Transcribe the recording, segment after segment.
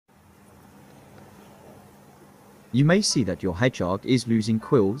You may see that your hedgehog is losing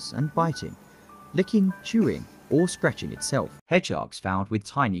quills and biting, licking, chewing, or scratching itself. Hedgehogs found with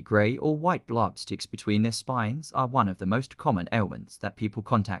tiny grey or white blob sticks between their spines are one of the most common ailments that people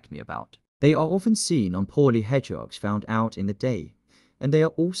contact me about. They are often seen on poorly hedgehogs found out in the day, and they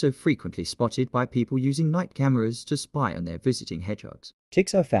are also frequently spotted by people using night cameras to spy on their visiting hedgehogs.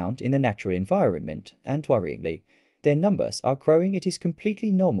 Ticks are found in the natural environment, and worryingly, their numbers are growing. It is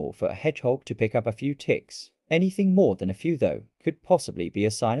completely normal for a hedgehog to pick up a few ticks. Anything more than a few, though, could possibly be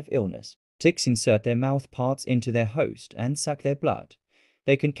a sign of illness. Ticks insert their mouth parts into their host and suck their blood.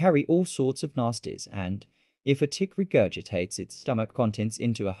 They can carry all sorts of nasties, and if a tick regurgitates its stomach contents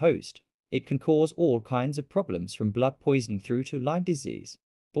into a host, it can cause all kinds of problems from blood poisoning through to Lyme disease,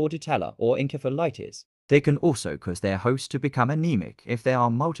 Bordetella, or encephalitis. They can also cause their host to become anemic if there are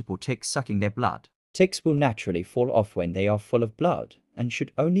multiple ticks sucking their blood. Ticks will naturally fall off when they are full of blood, and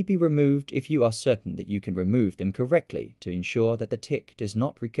should only be removed if you are certain that you can remove them correctly to ensure that the tick does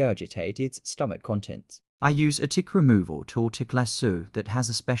not regurgitate its stomach contents. I use a tick removal tool, tick lasso, that has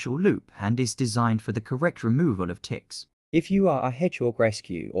a special loop and is designed for the correct removal of ticks. If you are a hedgehog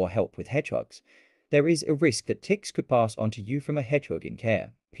rescue or help with hedgehogs, there is a risk that ticks could pass on to you from a hedgehog in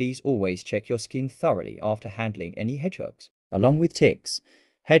care. Please always check your skin thoroughly after handling any hedgehogs. Along with ticks,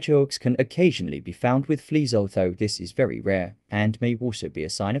 hedgehogs can occasionally be found with fleas, although this is very rare and may also be a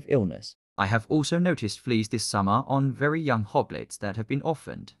sign of illness. I have also noticed fleas this summer on very young hoglets that have been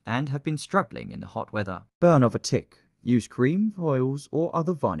orphaned and have been struggling in the hot weather. Burn off a tick. Use cream, oils, or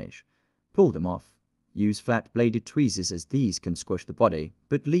other varnish. Pull them off. Use flat-bladed tweezers, as these can squash the body,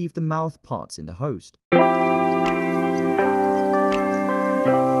 but leave the mouth parts in the host.